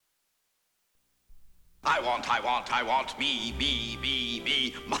I want me,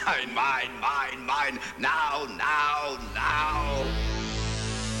 mine, now.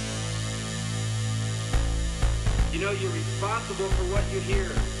 You know you're responsible for what you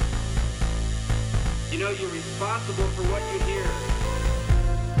hear. You know you're responsible for what you hear.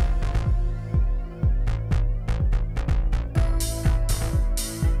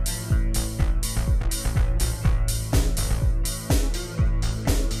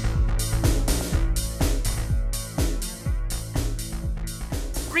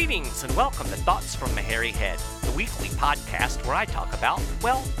 Greetings and welcome to Thoughts from a Hairy Head, the weekly podcast where I talk about,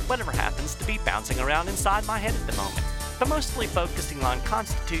 well, whatever happens to be bouncing around inside my head at the moment, but mostly focusing on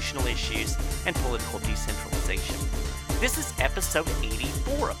constitutional issues and political decentralization. This is episode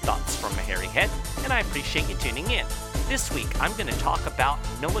 84 of Thoughts from a Hairy Head, and I appreciate you tuning in. This week, I'm going to talk about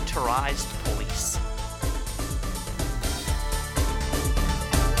militarized police.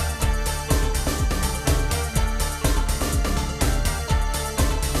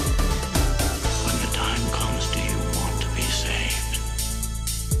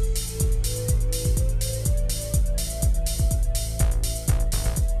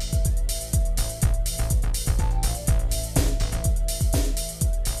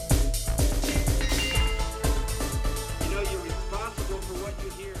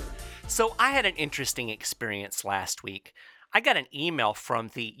 So I had an interesting experience last week. I got an email from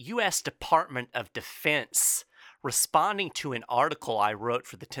the U.S. Department of Defense responding to an article I wrote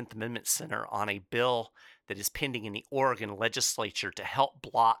for the 10th Amendment Center on a bill that is pending in the Oregon legislature to help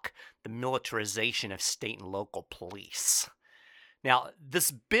block the militarization of state and local police. Now,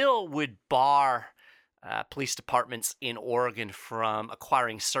 this bill would bar police departments in Oregon from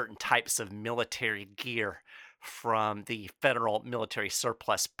acquiring certain types of military gear from the federal military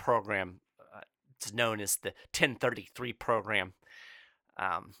surplus program. It's known as the 1033 program.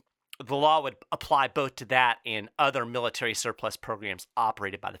 The law would apply both to that and other military surplus programs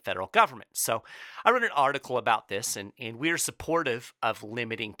operated by the federal government. So I wrote an article about this, and we're supportive of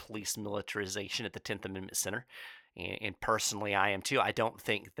limiting police militarization at the 10th Amendment Center. And personally, I am too. I don't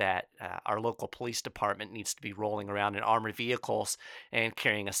think that our local police department needs to be rolling around in armored vehicles and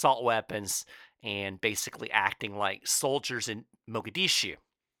carrying assault weapons and basically acting like soldiers in Mogadishu.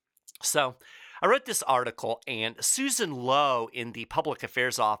 So I wrote this article, and Susan Lowe in the Public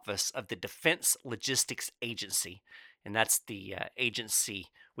Affairs Office of the Defense Logistics Agency, and that's the agency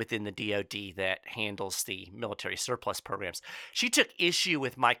within the DoD that handles the military surplus programs, she took issue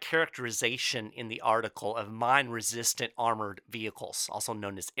with my characterization in the article of mine-resistant armored vehicles, also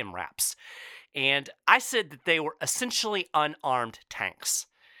known as MRAPs. And I said that they were essentially unarmed tanks.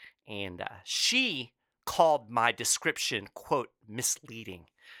 And she called my description, quote, misleading.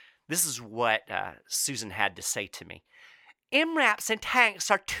 This is what Susan had to say to me. MRAPs and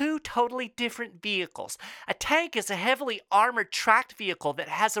tanks are two totally different vehicles. A tank is a heavily armored tracked vehicle that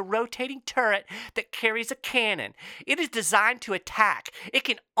has a rotating turret that carries a cannon. It is designed to attack. It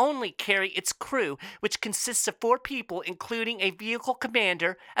can only carry its crew, which consists of 4 people, including a vehicle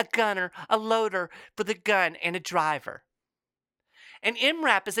commander, a gunner, a loader for the gun, and a driver. An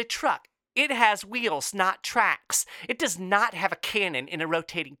MRAP is a truck. It has wheels, not tracks. It does not have a cannon and a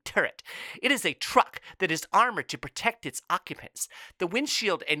rotating turret. It is a truck that is armored to protect its occupants. The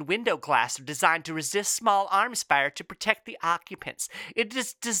windshield and window glass are designed to resist small arms fire to protect the occupants. It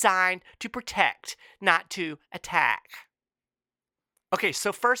is designed to protect, not to attack. Okay,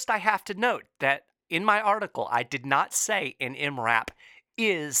 so first I have to note that in my article, I did not say an MRAP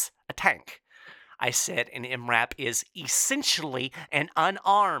is a tank. I said an MRAP is essentially an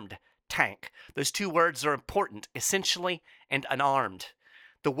unarmed tank. Those two words are important, essentially and unarmed.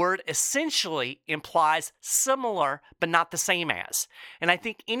 The word essentially implies similar but not the same as. And I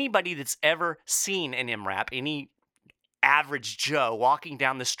think anybody that's ever seen an MRAP, any average Joe walking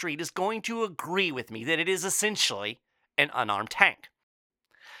down the street, is going to agree with me that it is essentially an unarmed tank.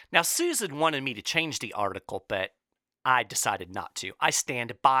 Now, Susan wanted me to change the article, but I decided not to. I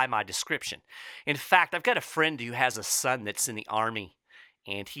stand by my description. In fact, I've got a friend who has a son that's in the Army,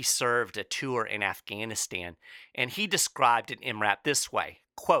 and he served a tour in Afghanistan, and he described an MRAP this way,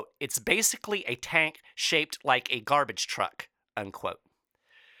 quote, "It's basically a tank shaped like a garbage truck," unquote.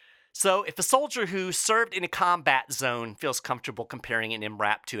 So if a soldier who served in a combat zone feels comfortable comparing an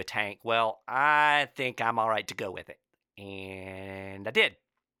MRAP to a tank, well, I think I'm all right to go with it. And I did.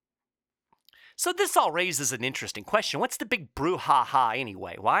 So this all raises an interesting question. What's the big brouhaha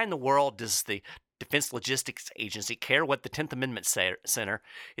anyway? Why in the world does the Defense Logistics Agency care what the 10th Amendment Center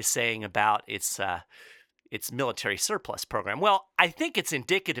is saying about its its military surplus program. Well, I think it's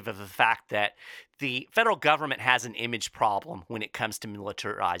indicative of the fact that the federal government has an image problem when it comes to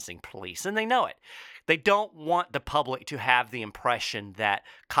militarizing police, and they know it. They don't want the public to have the impression that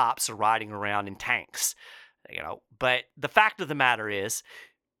cops are riding around in tanks, But the fact of the matter is,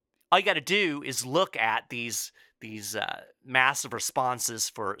 all you got to do is look at these massive responses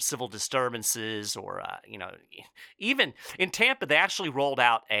for civil disturbances, or even in Tampa, they actually rolled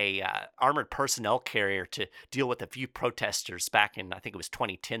out a armored personnel carrier to deal with a few protesters back in, I think it was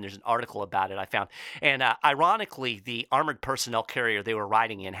 2010. There's an article about it I found, and ironically, the armored personnel carrier they were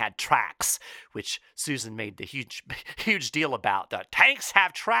riding in had tracks, which Susan made the huge deal about. Tanks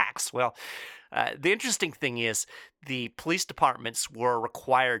have tracks. Well, the interesting thing is the police departments were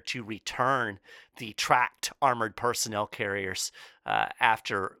required to return the tracked armored personnel carriers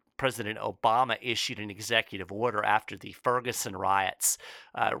after President Obama issued an executive order after the Ferguson riots,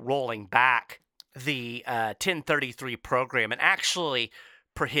 rolling back the 1033 program and actually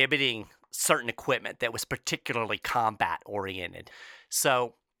prohibiting certain equipment that was particularly combat-oriented.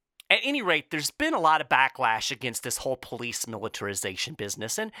 So, at any rate, there's been a lot of backlash against this whole police militarization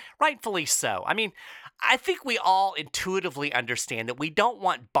business, and rightfully so. I mean, I think we all intuitively understand that we don't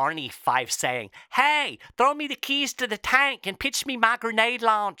want Barney Fife saying, "Hey, throw me the keys to the tank and pitch me my grenade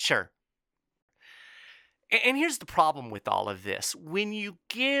launcher." And here's the problem with all of this. When you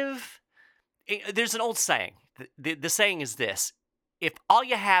there's an old saying. The saying is this: if all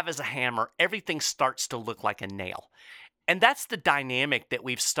you have is a hammer, everything starts to look like a nail. And that's the dynamic that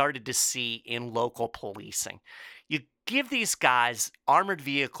we've started to see in local policing. You give these guys armored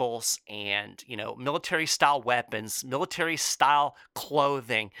vehicles and, military-style weapons, military-style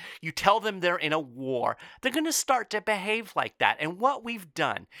clothing. You tell them they're in a war. They're going to start to behave like that. And what we've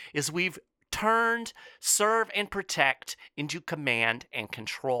done is we've turned serve and protect into command and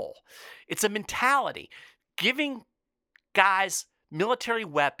control. It's a mentality. Giving guys military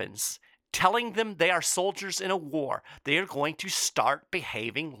weapons, telling them they are soldiers in a war, they are going to start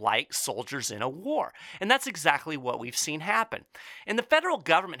behaving like soldiers in a war. And that's exactly what we've seen happen. And the federal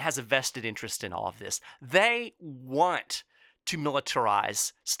government has a vested interest in all of this. They want to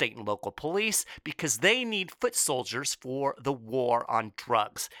militarize state and local police because they need foot soldiers for the war on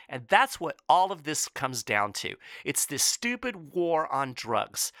drugs. And that's what all of this comes down to. It's this stupid war on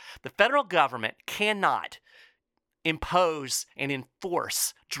drugs. The federal government cannot impose and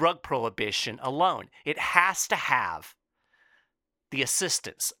enforce drug prohibition alone. It has to have the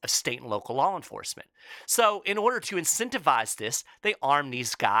assistance of state and local law enforcement. So in order to incentivize this, they arm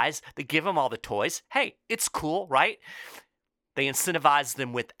these guys, they give them all the toys. Hey, it's cool, right? They incentivize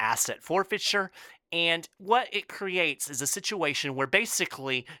them with asset forfeiture. And what it creates is a situation where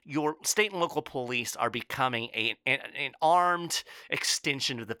basically your state and local police are becoming an armed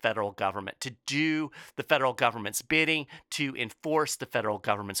extension of the federal government to do the federal government's bidding, to enforce the federal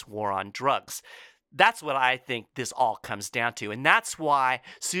government's war on drugs. That's what I think this all comes down to. And that's why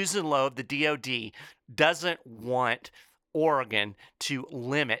Susan Loeb, the DOD, doesn't want Oregon to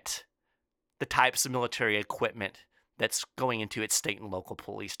limit the types of military equipment that's going into its state and local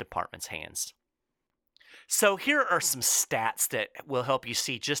police department's hands. So here are some stats that will help you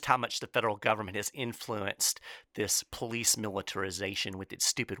see just how much the federal government has influenced this police militarization with its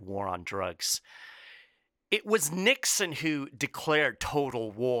stupid war on drugs. It was Nixon who declared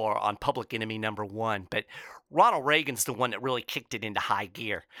total war on public enemy number one, but Ronald Reagan's the one that really kicked it into high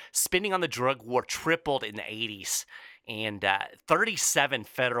gear. Spending on the drug war tripled in the 80s, and 37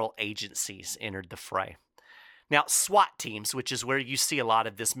 federal agencies entered the fray. Now, SWAT teams, which is where you see a lot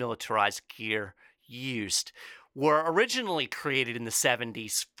of this militarized gear used, were originally created in the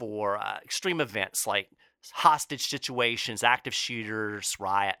 70s for extreme events like hostage situations, active shooters,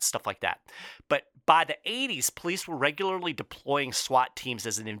 riots, stuff like that. But by the 80s, police were regularly deploying SWAT teams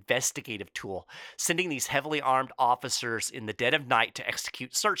as an investigative tool, sending these heavily armed officers in the dead of night to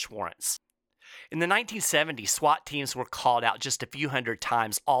execute search warrants. In the 1970s, SWAT teams were called out just a few hundred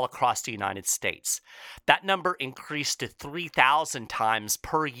times all across the United States. That number increased to 3,000 times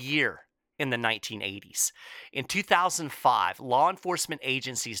per year in the 1980s. In 2005, law enforcement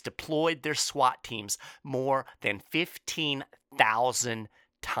agencies deployed their SWAT teams more than 15,000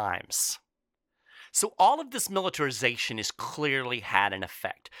 times. So all of this militarization has clearly had an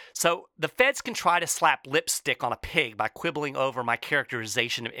effect. So the feds can try to slap lipstick on a pig by quibbling over my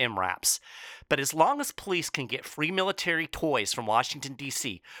characterization of MRAPs. But as long as police can get free military toys from Washington,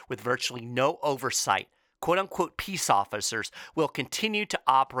 D.C. with virtually no oversight, quote-unquote peace officers will continue to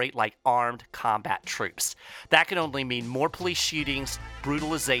operate like armed combat troops. That can only mean more police shootings,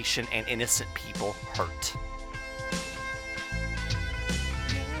 brutalization, and innocent people hurt.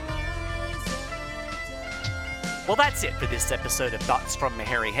 Well, that's it for this episode of Thoughts from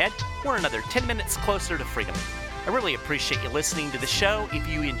Meharry Head. We're another 10 minutes closer to freedom. I really appreciate you listening to the show. If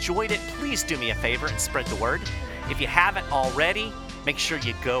you enjoyed it, please do me a favor and spread the word. If you haven't already, make sure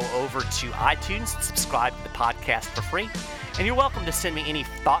you go over to iTunes and subscribe to the podcast for free. And you're welcome to send me any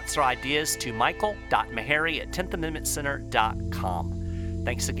thoughts or ideas to michael.meharry@10thamendmentcenter.com.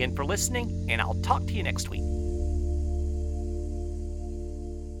 Thanks again for listening, and I'll talk to you next week.